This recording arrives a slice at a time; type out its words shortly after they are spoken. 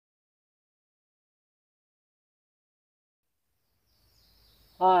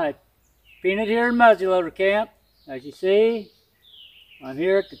Hi, Peanut here in Muzzleloader Camp. As you see, I'm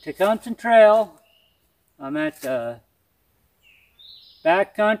here at the Tecumseh Trail. I'm at the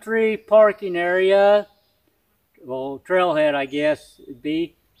backcountry parking area, well, trailhead I guess it'd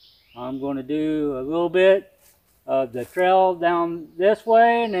be. I'm going to do a little bit of the trail down this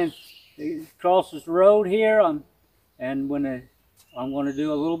way, and then it crosses the road here. I'm going to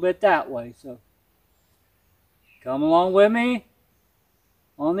do a little bit that way. So come along with me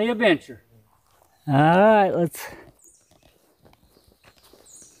on the adventure. All right, let's.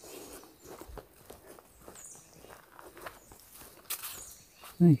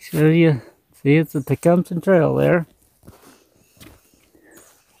 Let me show you. See, it's the Tecumseh Trail there.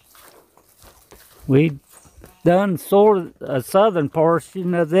 We done sort of a southern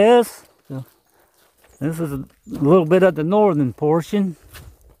portion of this. So this is a little bit of the northern portion.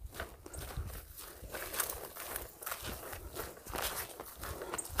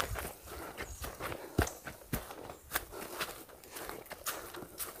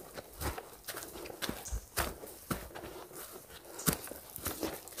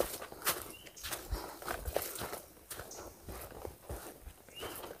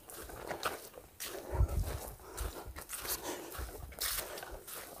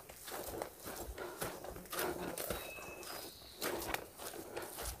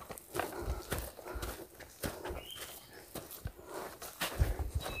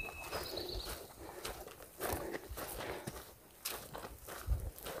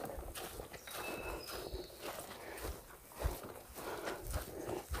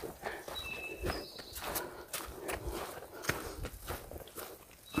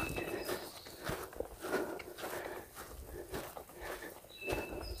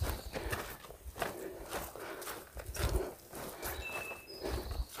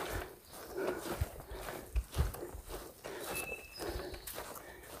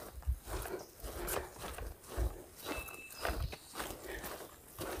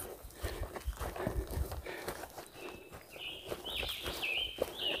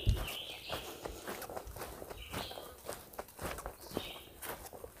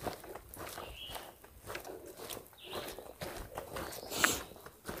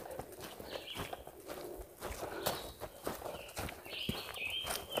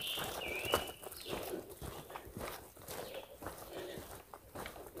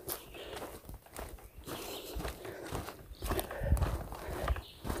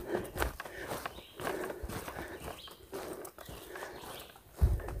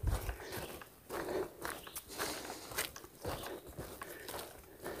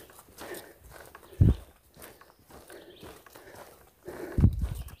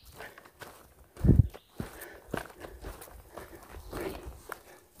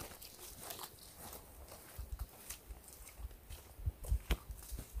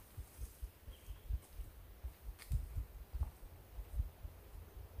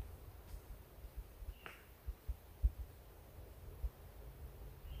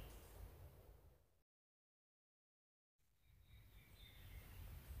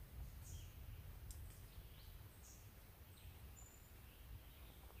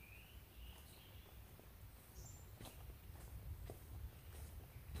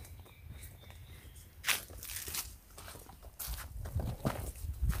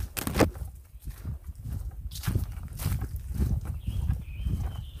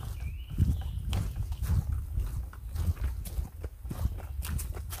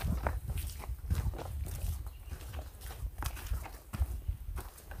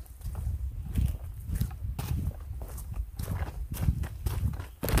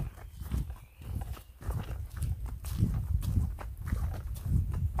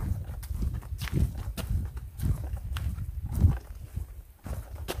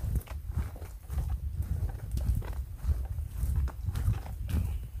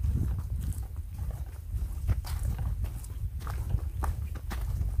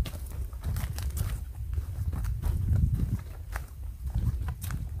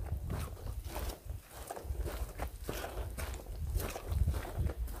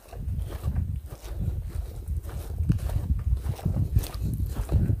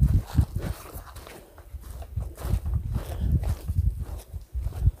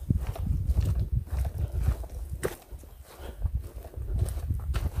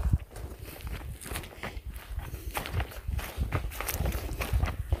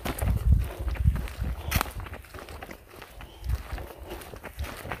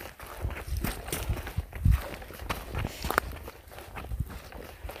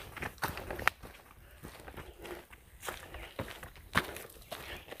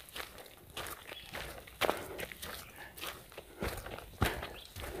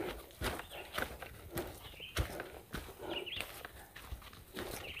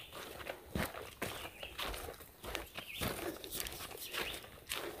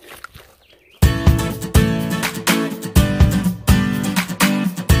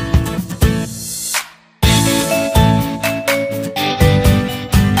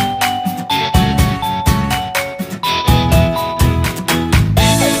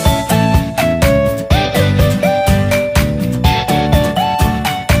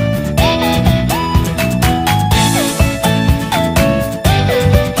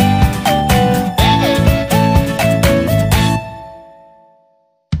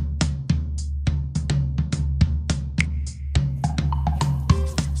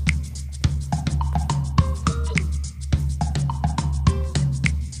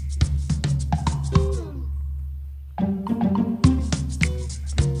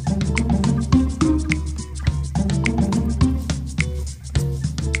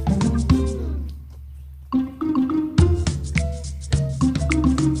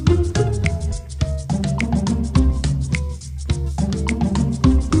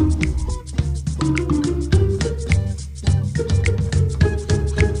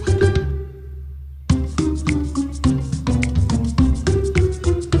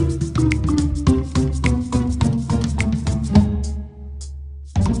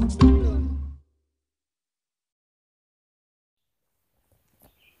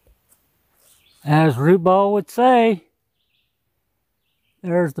 As Root Ball would say,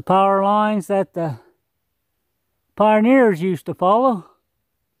 there's the power lines that the pioneers used to follow.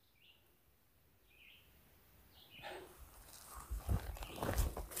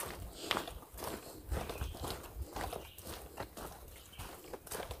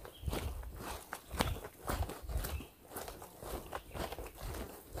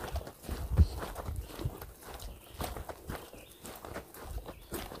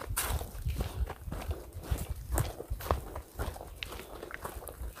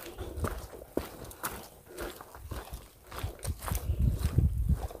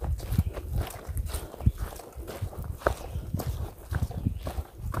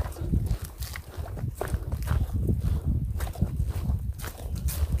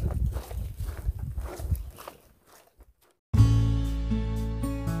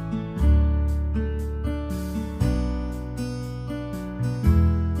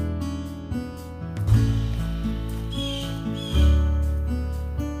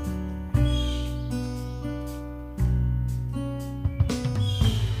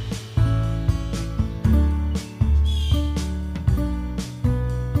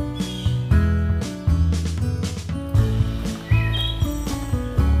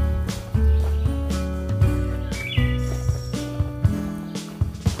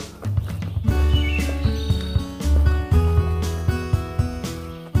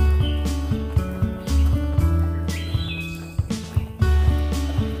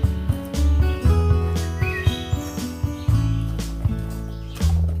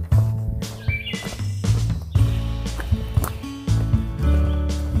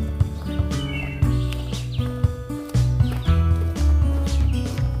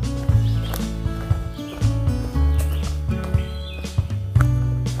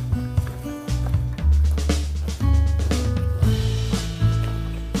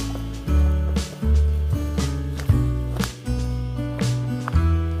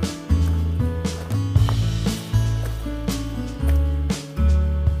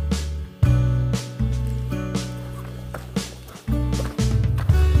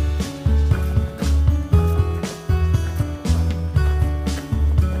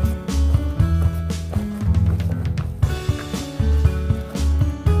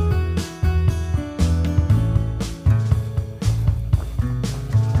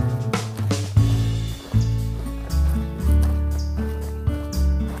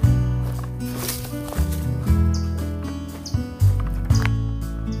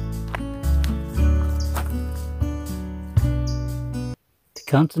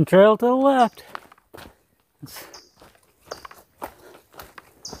 Tecumseh Trail to the left.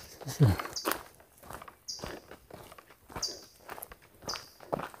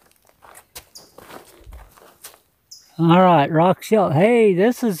 All right, rock shelter. Hey,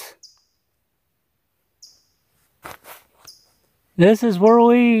 this is where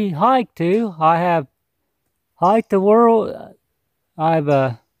we hike to. I have hiked the world.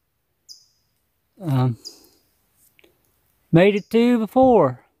 I've made it to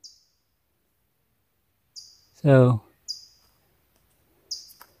before. So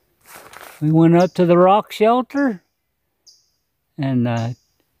we went up to the rock shelter and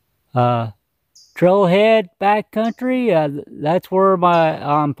trailhead backcountry. That's where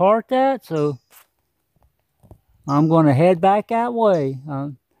I'm parked at. So I'm going to head back that way.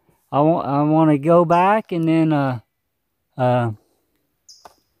 I want to go back and then I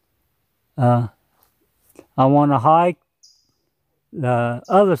want to hike the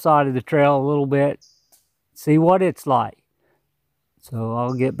other side of the trail a little bit, see what it's like. So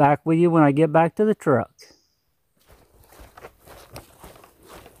I'll get back with you when I get back to the truck.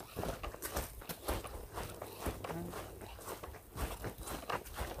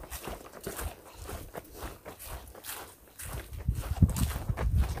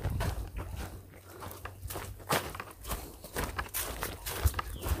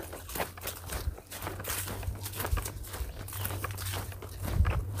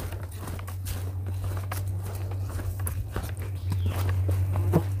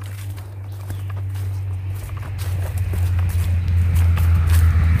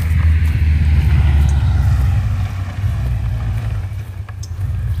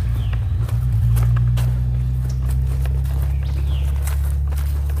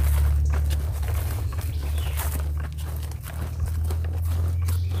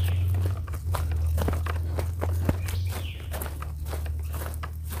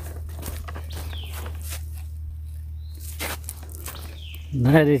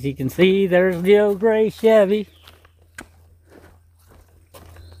 But as you can see, there's the old gray Chevy.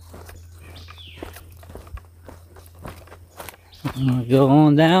 I'm gonna go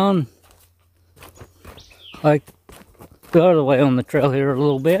on down like the other way on the trail here a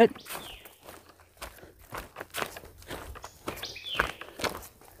little bit.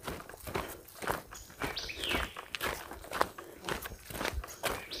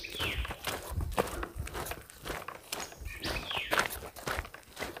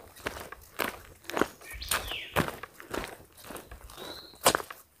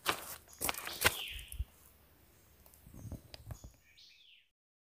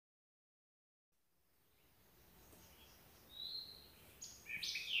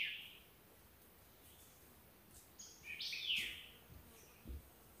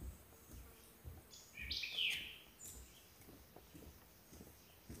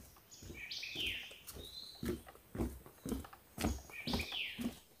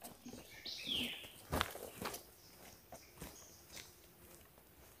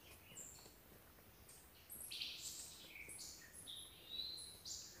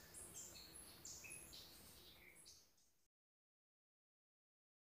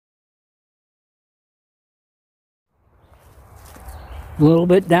 A little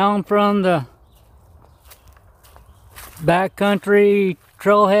bit down from the backcountry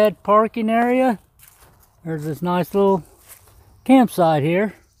trailhead parking area, there's this nice little campsite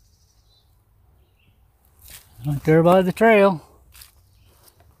here, right there by the trail.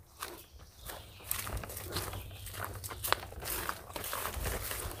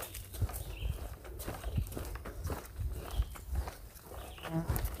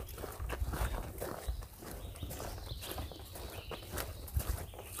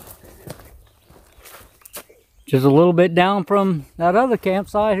 Just a little bit down from that other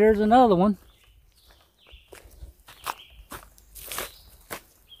campsite, here's another one.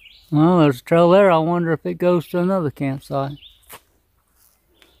 Oh, there's a trail there. I wonder if it goes to another campsite.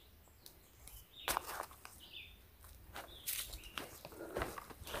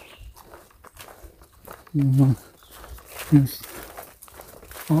 Just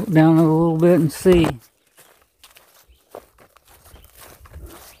walk down it a little bit and see.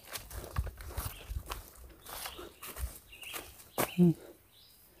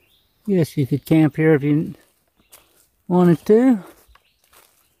 Yes, you could camp here if you wanted to.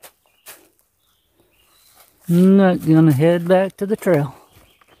 I'm not gonna head back to the trail.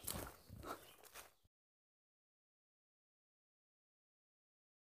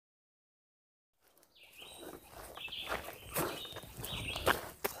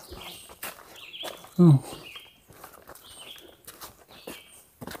 Oh.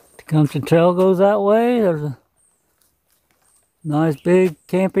 Tecumseh Trail goes that way. There's a nice big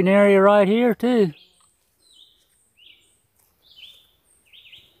camping area right here too.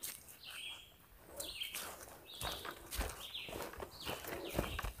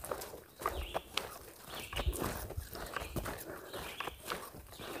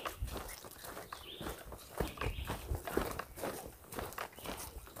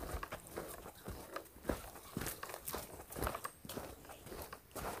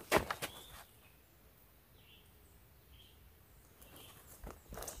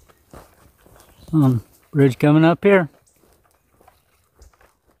 Bridge coming up here.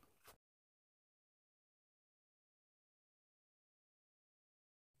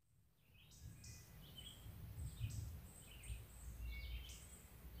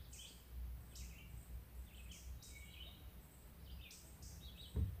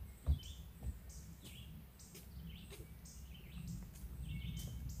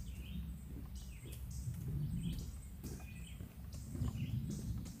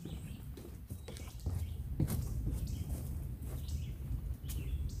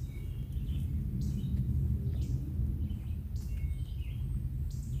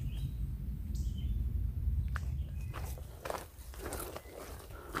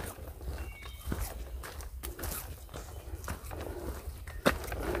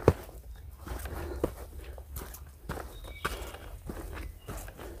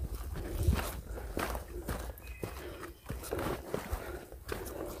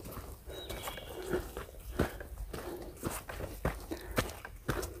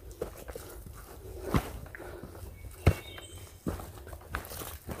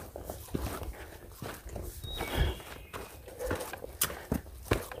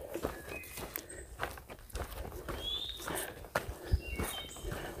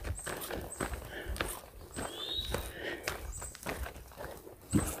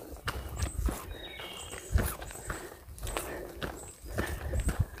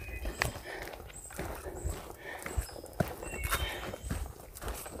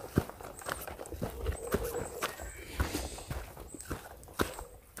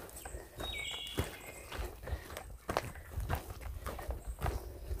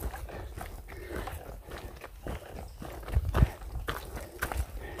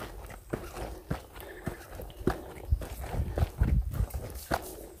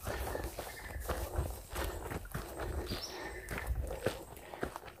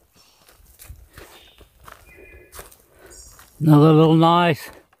 Another little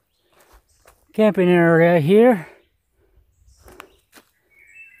nice camping area here.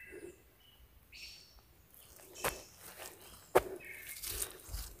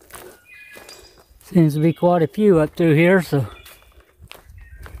 Seems to be quite a few up through here, so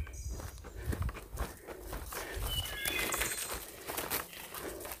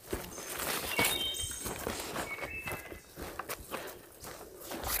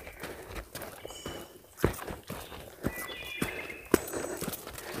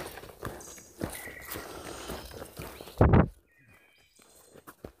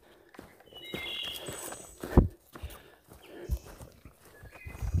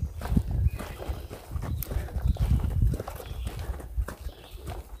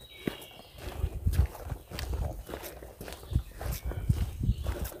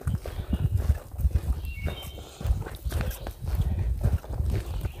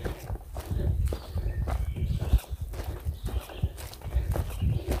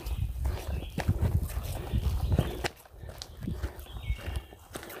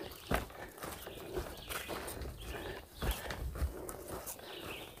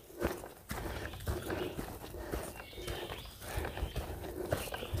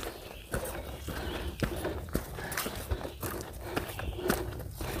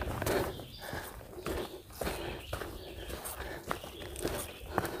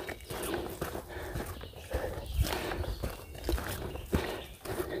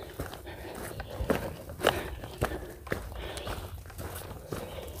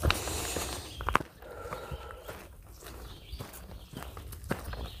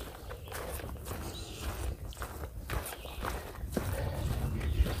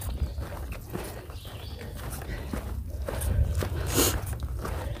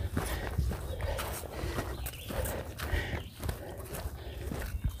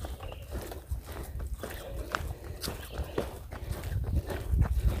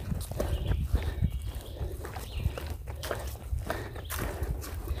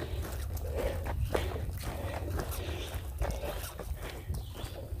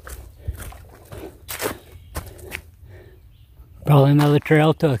probably another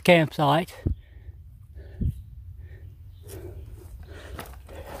trail to a campsite.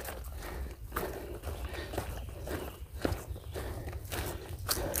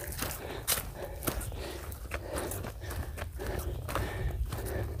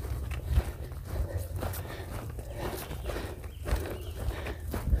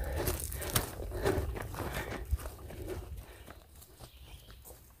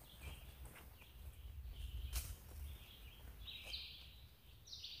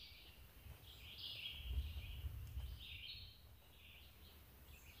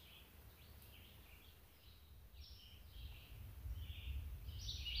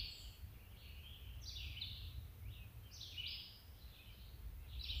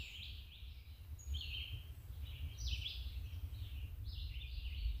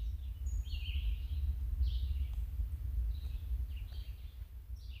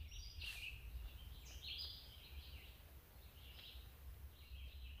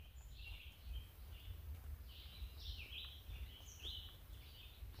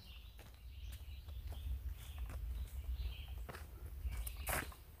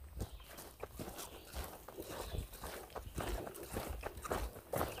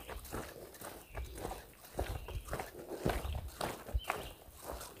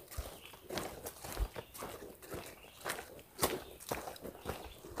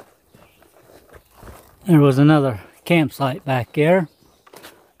 There was another campsite back there.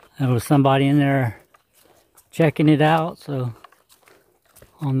 There was somebody in there checking it out, so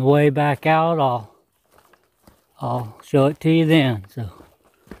on the way back out I'll show it to you then. So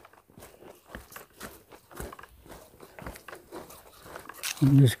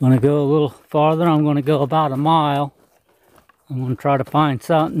I'm just going to go a little farther. I'm going to go about a mile. I'm going to try to find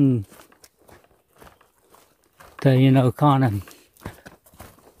something to, you know, kind of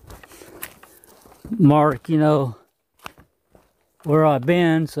mark, you know, where I've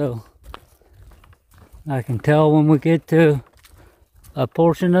been, so I can tell when we get to a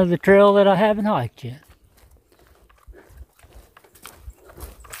portion of the trail that I haven't hiked yet.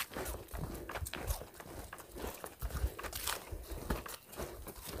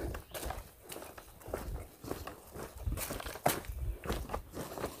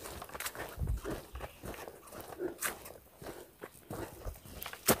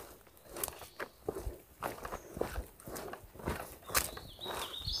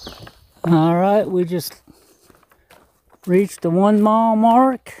 All right, we just reached the 1 mile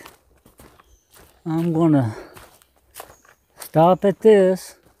mark. I'm gonna stop at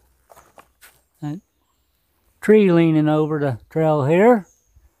this. tree leaning over the trail here.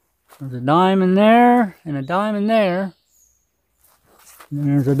 There's a diamond there and a diamond there. And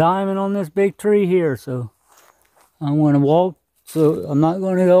there's a diamond on this big tree here. So I'm going to walk. So I'm not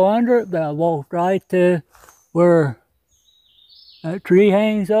going to go under it, but I walk right to where that tree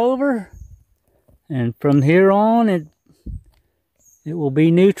hangs over. And from here on, it will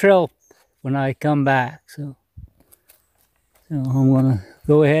be new trail when I come back. So I'm going to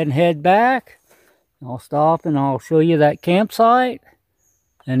go ahead and head back. I'll stop and I'll show you that campsite.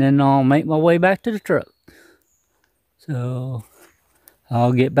 And then I'll make my way back to the truck. So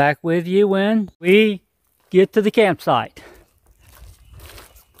I'll get back with you when we get to the campsite.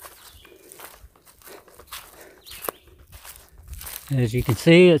 As you can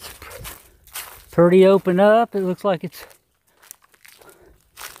see, it's pretty open up. It looks like it's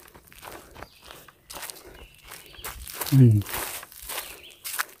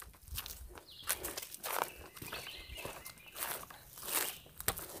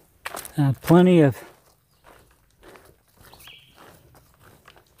plenty of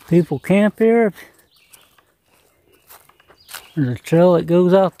people camp here. There's a trail that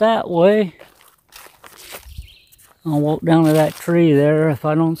goes out that way. I'll walk down to that tree there. If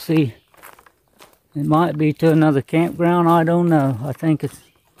I don't see, it might be to another campground. I don't know. I think it's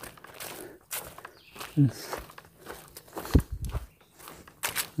I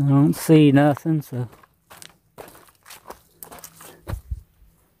don't see nothing, so.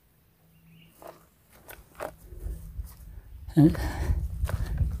 It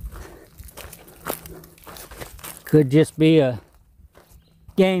could just be a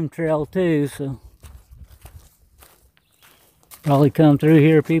game trail too, so. Probably come through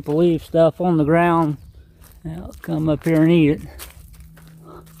here, people leave stuff on the ground. I'll come up here and eat it.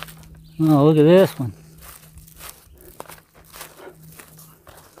 Oh, look at this one.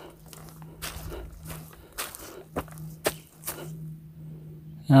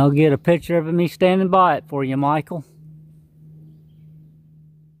 I'll get a picture of me standing by it for you, Michael.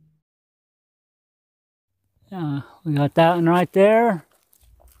 We got that one right there.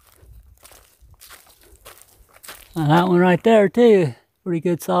 That one right there too. Pretty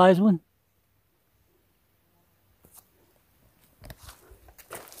good size one.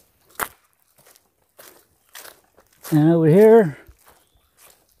 And over here,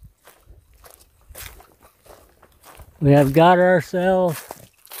 we have got ourselves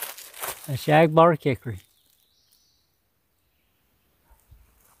a shagbark hickory.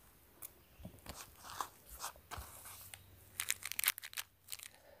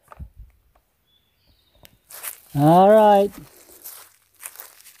 All right.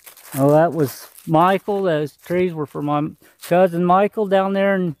 Oh, that was Michael. Those trees were for my cousin Michael down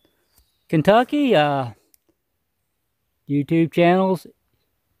there in Kentucky. YouTube channels,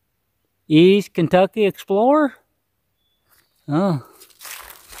 East Kentucky Explorer. Oh,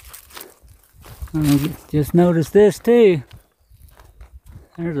 I just noticed this too.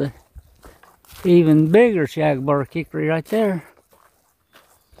 There's a even bigger shagbark hickory right there.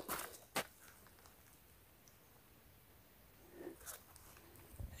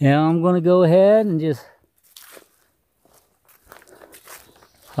 Yeah, I'm going to go ahead and just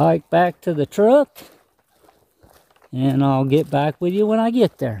hike back to the truck, and I'll get back with you when I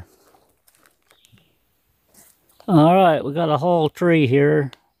get there. All right, we got a whole tree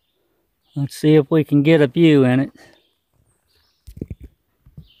here. Let's see if we can get a view in it.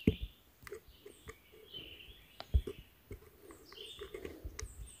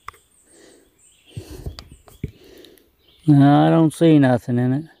 No, I don't see nothing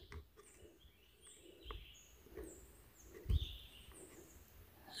in it.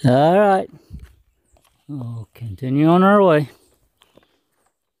 All right, we'll continue on our way.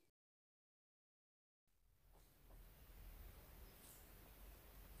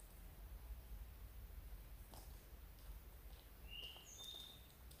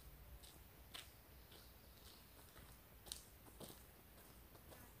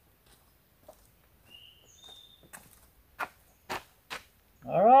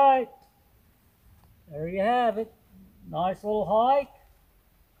 All right, there you have it. Nice little hike.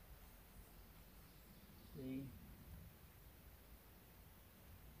 See.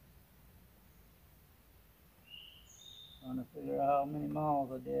 Trying to figure out how many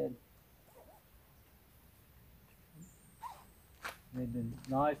miles I did. Did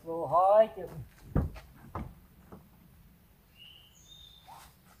a nice little hike.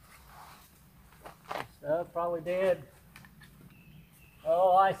 Stuff probably did.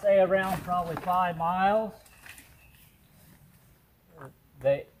 Oh, I say around probably 5 miles.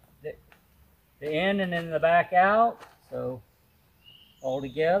 The in and then the back out, so all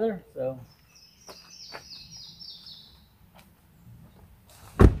together. So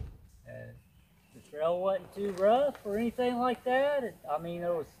Trail wasn't too rough or anything like that. I mean,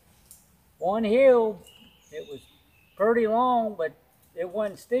 there was one hill. It was pretty long, but it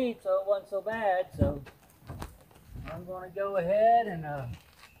wasn't steep, so it wasn't so bad. So I'm going to go ahead and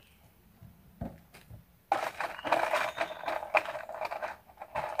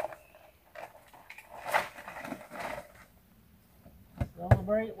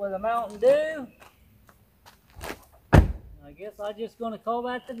celebrate with a Mountain Dew. I guess I'm just going to call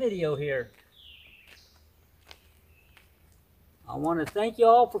that the video here. I want to thank you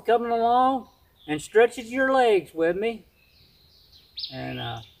all for coming along and stretching your legs with me. And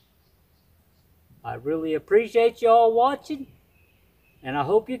I really appreciate you all watching. And I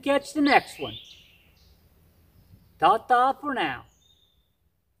hope you catch the next one. Ta-ta for now.